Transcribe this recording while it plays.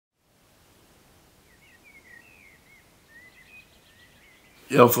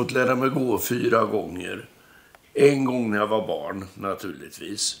Jag har fått lära mig gå 4 gånger. En gång när jag var barn,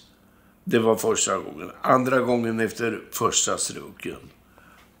 naturligtvis. Det var första gången. Andra gången efter första stroken.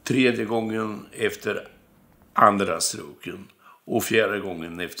 3:e gången efter andra stroken. Och 4:e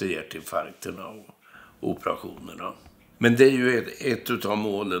gången efter hjärtinfarkterna och operationerna. Men det är ju ett av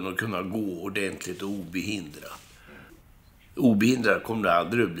målen att kunna gå ordentligt och obehindrat. Obehindrat kommer det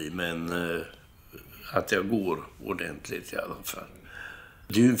aldrig att bli, men att jag går ordentligt i alla fall.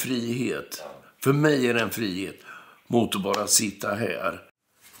 Det är ju en frihet. För mig är det en frihet mot att bara sitta här.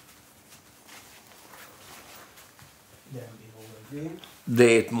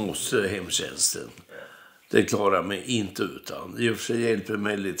 Det är ett måste, hemtjänsten. Det klarar mig inte utan. I och för sig hjälper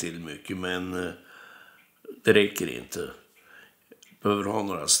Mely till mycket, men det räcker inte. Behöver ha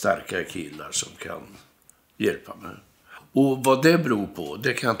några starka killar som kan hjälpa mig. Och vad det beror på,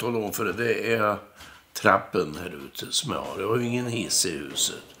 det kan jag tala om för det är trappen här ute som jag har. Jag har ju ingen hiss i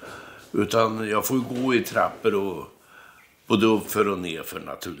huset. Utan jag får gå i trappor och både uppför och nerför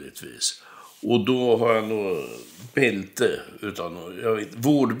naturligtvis. Och då har jag nog bälte,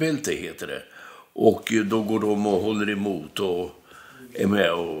 vårdbälte heter det. Och då går de och håller emot och är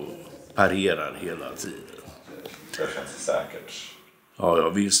med och parerar hela tiden. Det känns säkert. Ja,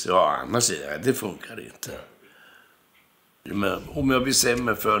 visst. Ja, annars det funkar inte. Men om jag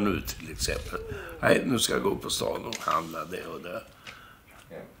bestämmer för nu till exempel. Nej, nu ska jag gå på stan och handla det och det.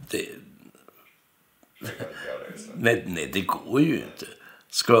 Nej, det går ju inte.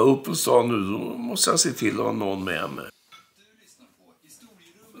 Ska jag upp på stan nu, då måste jag se till att ha någon med mig.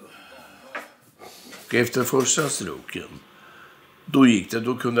 Och efter första stroken,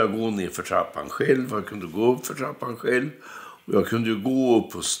 då kunde jag gå ner för trappan själv. Jag kunde gå upp för trappan själv. Och jag kunde gå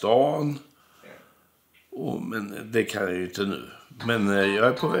upp på stan. Men det kan jag ju inte nu. Men jag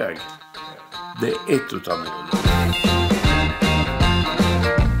är på väg. Det är ett utav målen.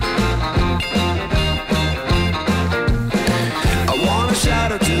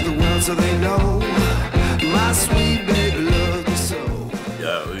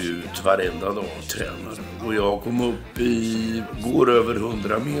 Jag är ute varenda dag och tränar. Och jag kom upp går över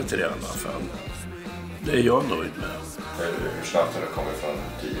 100 meter i alla fall. Det är jag nöjd med. Hur snabbt har du kommit från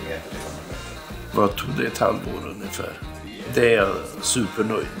 10 meter till 100 meter? Vad tog det, ett halvår ungefär. Det är jag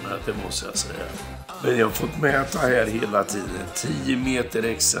supernöjd med, det måste jag säga. Men jag har fått mäta här hela tiden. 10 meter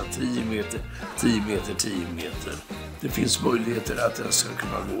extra, 10 meter, 10 meter, 10 meter. Det finns möjligheter att jag ska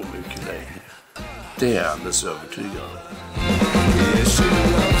kunna gå mycket längre. Det är jag alldeles övertygad om.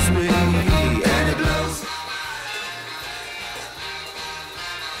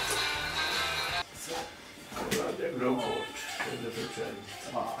 Jag glömde bort. Eller förträngt.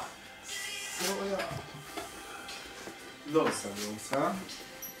 Lossa.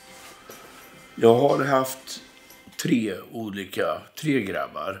 Jag har haft 3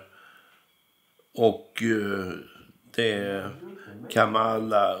 grabbar. Och det är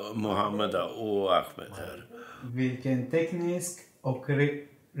Kamala, Mohammeda och Ahmed här. Vilken teknisk och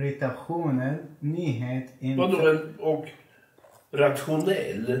rationell nyhet och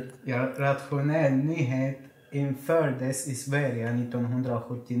rationell? Ja, rationell nyhet infördes i Sverige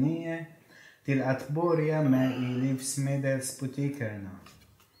 1979 till att börja med i livsmedelsbutikerna.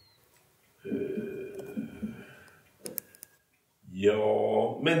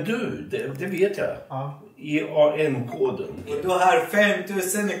 Ja, men du, det vet jag. Ja. IAN-koden. Du har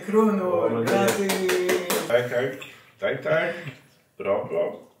 5 000 kronor. Tack.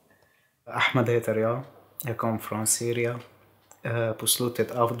 Bra. Ahmed heter jag. Jag kom från Syrien på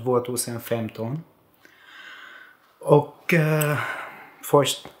slutet av 2015. Och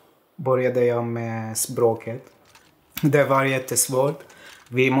först började jag med språket. Det var jättesvårt.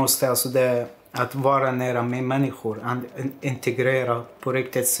 Vi måste att vara nära med människor, att integrera på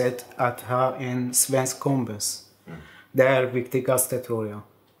riktigt sätt, att ha en svensk kompis. Det är det viktigaste, tror jag.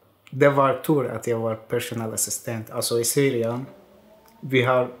 Det var tur att jag var personal assistent. Alltså i Syrien, vi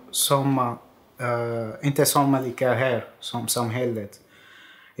har inte samma lika här som samhället.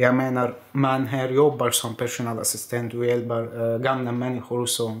 Jag menar, man här jobbar som personal assistent och hjälper gamla människor och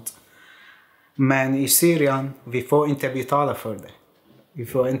sånt. Men i Syrien, vi får inte betala för det. Vi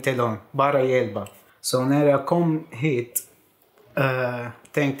får inte lån, bara hjälpa. Så när jag kom hit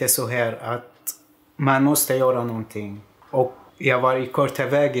tänkte så här att man måste göra någonting. Och jag var i korta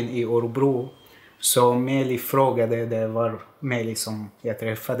vägen i Örebro. Så Mely frågade, det var Mely som jag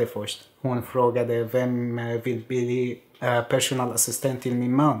träffade först. Hon frågade vem vill bli personalassistent till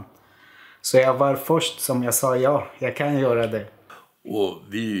min man. Så jag var först som jag sa ja, jag kan göra det. Och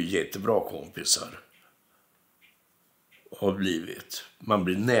vi är ju jättebra kompisar. Har blivit. Man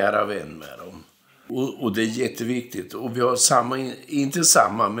blir nära vän med dem. Och det är jätteviktigt. Och vi har inte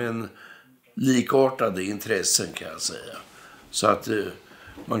samma, men likartade intressen kan jag säga. Så att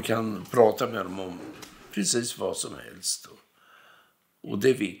man kan prata med dem om precis vad som helst. Och det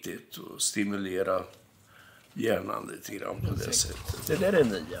är viktigt att stimulera hjärnan lite grann på det sättet. Det där är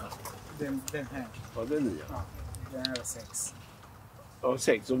 9. Den här. Ja, det är 9. Ja, den här är 6. Ja,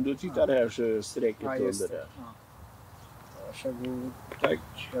 6. Om du tittar här så är strecket under det. Ja. Varsågod. Tack.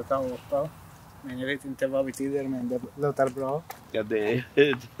 Jag tar 8. Men jag vet inte vad det betyder, men det låter bra. Ja, det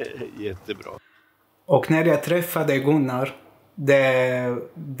är jättebra. Och när jag träffade Gunnar,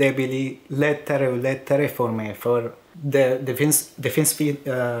 det blir lättare och lättare för mig. För det finns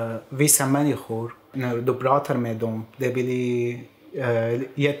vissa människor, när du pratar med dem, det blir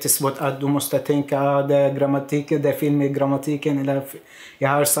jättesvårt att du måste tänka det är grammatiken, det är fel med grammatiken. Eller, jag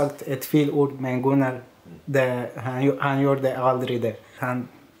har sagt ett fel ord, men Gunnar, han gör det aldrig det. Han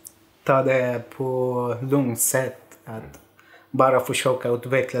tar det på lugnt sätt, att bara försöka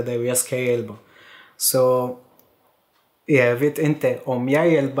utveckla det och jag ska hjälpa. Så jag vet inte om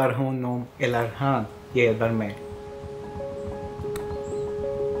jag hjälper honom eller han hjälper mig.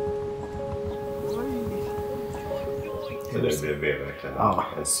 Så det blir verkligen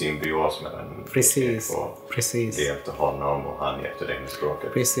en symbios mellan precis. Det hjälpte honom och han hjälpte dig med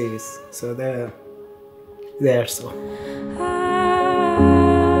språket. Precis, så det är så.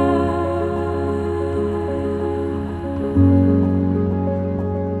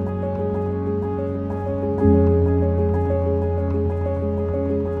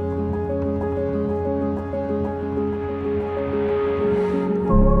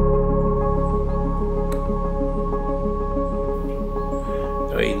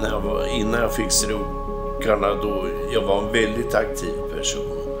 Innan jag fick strokarna då, jag var en väldigt aktiv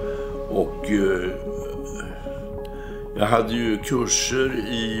person. Och jag hade ju kurser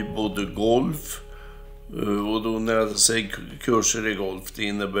i både golf, och då när jag säger kurser i golf, det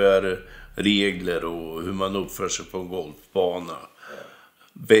innebär regler och hur man uppför sig på en golfbana.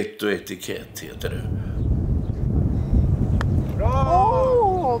 Vett och etikett heter det.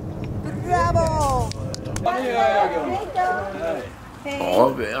 Bravo!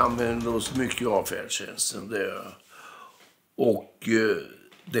 Ja, vi använder oss mycket av färdtjänsten. Och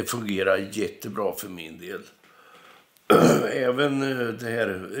det fungerar jättebra för min del. Även det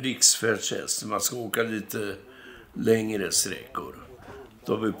här riksfärdtjänsten, man ska åka lite längre sträckor.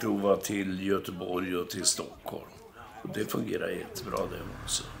 Då har vi provat till Göteborg och till Stockholm. Och det fungerar jättebra det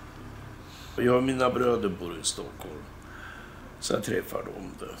också. Jag och mina bröder bor i Stockholm, så jag träffar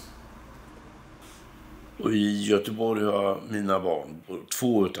dem där. Och i Göteborg har jag mina barn,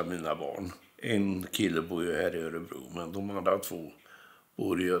 2 av mina barn. En kille bor ju här i Örebro, men de andra 2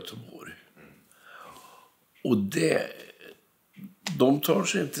 bor i Göteborg. Och de tar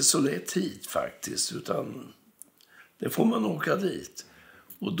sig inte så lätt hit faktiskt, utan det får man åka dit.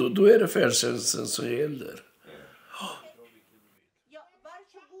 Och då är det färdtjänsten som gäller.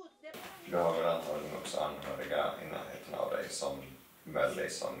 Du har väl antagligen också anhöriga i närheten av dig som Mely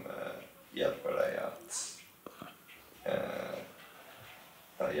som hjälper dig att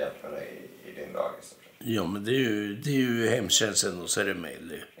hjälpa dig i din dag. Ja, men det är ju hemtjänsten och så är det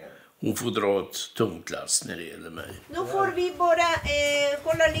Mely. Hon får dra ett tungt last när det gäller mig. Nu får vi bara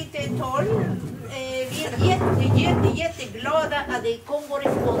kolla lite tal. Vi är jätteglada att det kommer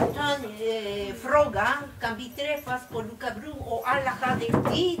en spontan fråga. Kan vi träffas på Lukabro och alla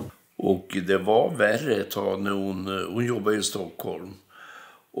hade tid? Och det var värre ett tag när hon jobbade i Stockholm.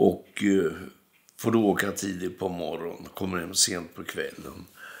 Och får då åka tidigt på morgonen, kommer hem sent på kvällen.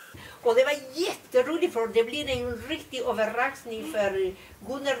 Och det var jätteroligt, för det blir en riktig överraskning för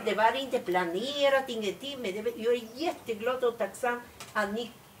Gunnar. Det var inte planerat, ingenting. Men jag är jätteglad och tacksam att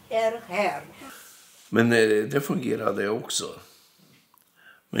ni är här. Men det fungerade också.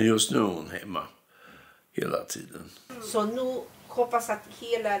 Men just nu är hon hemma hela tiden. Så nu hoppas att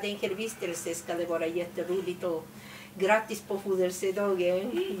hela den här vistelsen ska det vara jätteroligt. Och grattis på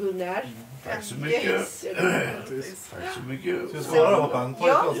födelsedagen, Gunnar. Tack så mycket. Tack så mycket. Ska vi svara, Håkan?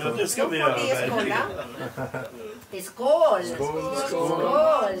 Ja, det ska vi göra. Skål!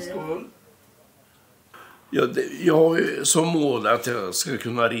 Skål! Ja, jag har ju som mål att jag ska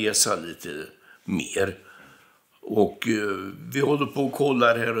kunna resa lite mer. Och vi håller på och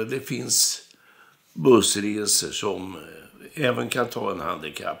kollar här, och det finns bussresor som även kan ta en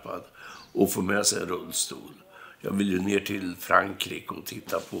handikappad och få med sig en rullstol. Jag vill ju ner till Frankrike och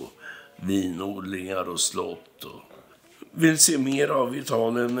titta på vinodlingar och slott. Och vill se mer av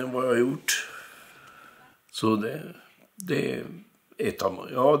Italien än vad jag har gjort. Så det är ett av...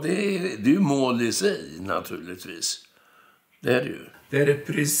 Ja, det är ju mål i sig naturligtvis. Det är det ju. Det är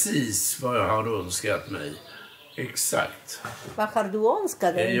precis vad jag har önskat mig. Exakt. Vad har du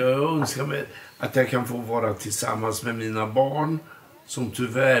önskat dig? Jag önskar mig att jag kan få vara tillsammans med mina barn som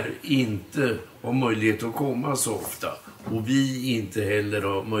tyvärr inte har möjlighet att komma så ofta. Och vi inte heller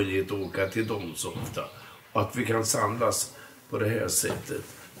har möjlighet att åka till dem så ofta. Och att vi kan samlas på det här sättet,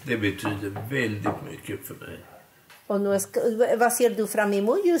 det betyder väldigt mycket för mig. Och nu vad ser du fram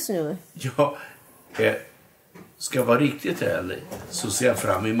emot just nu? Ja, ska jag vara riktigt ärlig så ser jag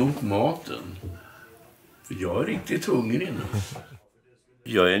fram emot maten. För jag är riktigt hungrig nu.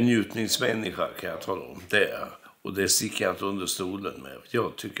 Jag är en njutningsmänniska kan jag tala om. Det är. Och det sticker jag inte under stolen med.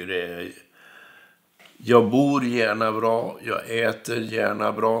 Jag tycker det är... Jag bor gärna bra, jag äter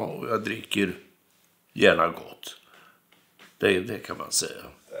gärna bra och jag dricker gärna gott. Det kan man säga.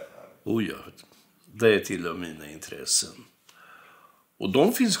 Och ja, det är till och mina intressen. Och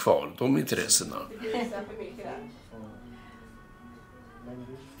de finns kvar, de intressena.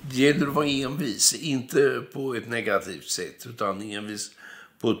 Det gäller att vara envis, inte på ett negativt sätt utan envis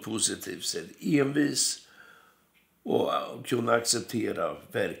på ett positivt sätt. Envis och kunna acceptera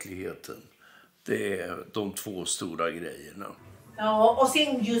verkligheten. Det är de två stora grejerna. Ja, och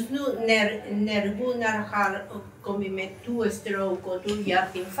sen just nu när Gunnar har kommit med 2 stroke och 2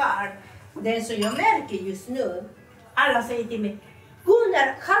 hjärtinfarkt. Det som jag märker just nu, alla säger till mig,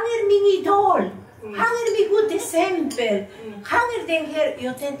 Gunnar, han är min idol. Han är min god exempel. Han är den här,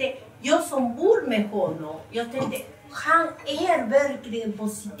 jag tänkte, jag som bor med honom, jag tänkte, han är verkligen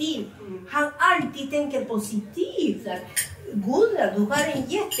positiv. Han alltid tänker positivt. Gunnar, du har en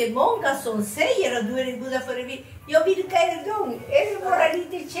jättemånga som säger att du är en goda förebild. Ja, vilka är de? Är det bara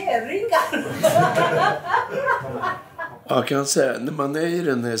lite kärringar? Jag kan säga, när man är i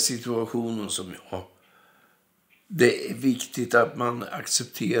den här situationen som jag, det är viktigt att man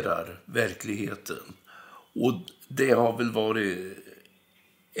accepterar verkligheten. Och det har väl varit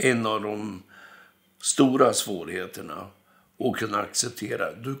en av de stora svårigheterna att kunna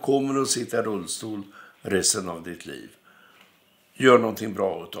acceptera. Du kommer att sitta i rullstol resten av ditt liv. Gör någonting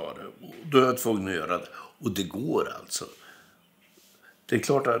bra utav det. Du är tvungen att göra det. Och det går alltså. Det är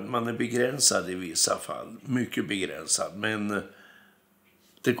klart att man är begränsad i vissa fall. Mycket begränsad. Men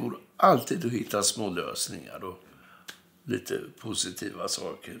det går alltid att hitta små lösningar och lite positiva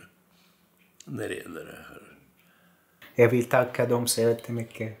saker när det gäller det här. Jag vill tacka dem så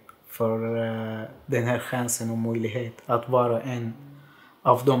jättemycket för den här chansen och möjlighet att vara en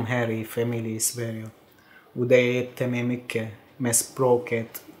av dem här i familjen i Sverige. Och det är jättemycket mycket med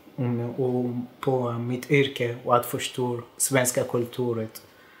språket och på mitt yrke och att förstå svenska kulturet.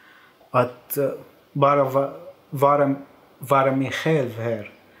 Att bara vara mig själv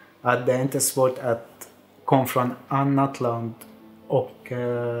här. Att det är inte svårt att komma från annat land och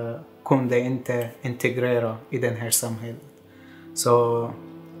kunde inte integrera i den här samhället. Så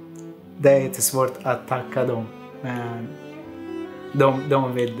det är inte svårt att tacka dem. Men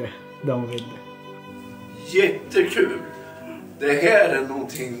de vill det. De vill det. Jättekul! Det här är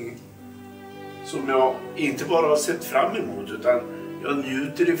någonting som jag inte bara har sett fram emot utan jag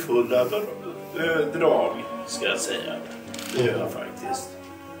njuter i fulla drag, ska jag säga. Det gör jag faktiskt.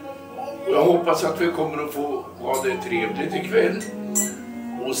 Och jag hoppas att vi kommer att få ha det trevligt ikväll.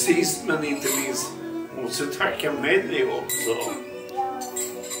 Och sist men inte minst måste tacka Mely också.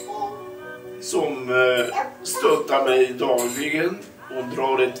 Som stöttar mig dagligen och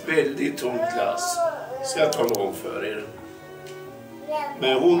drar ett väldigt tungt lass. Ska jag tala om för er.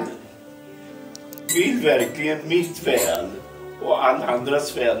 Men hon vill verkligen mitt väl och alla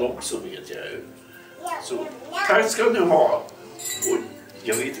andras väl också, vet jag ju. Så tack ska ni ha. Och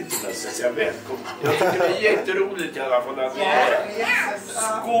jag vet inte om jag ska säga välkommen. Jag tycker det är jätteroligt i alla fall att ni är här.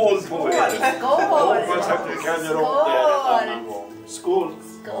 Skål på er! Skål! Jag hoppas att vi kan göra upp det här en annan gång. Skål!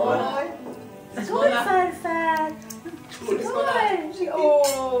 Skål! Skål farfar! Skål!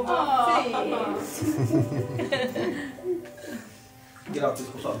 Åh, vad fint! Grattis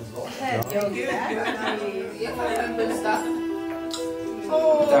på födelsedagen.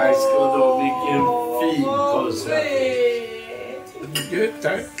 Tack ska du ha, vilken fin puss.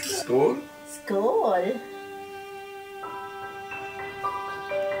 Tack, skål. Skål!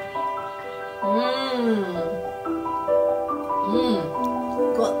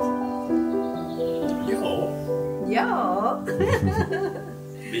 Gott. Ja, Ja.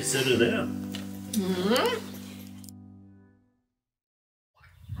 visst är det det.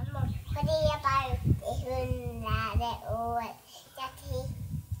 För det är bara i 100 år.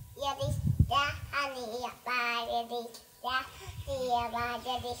 Jag riktar, han är bara riktar. Leva,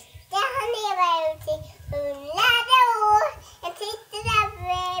 jag riktar, han är bara ut i 100 år. Jag tittar där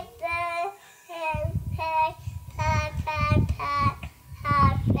webben, hör.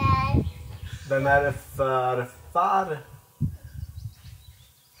 fötter. Vem är det för far?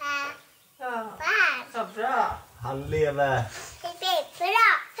 Far. Så bra. Han lever.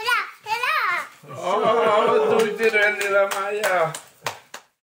 Bra. Åh, vad duktig du är, lilla Maja.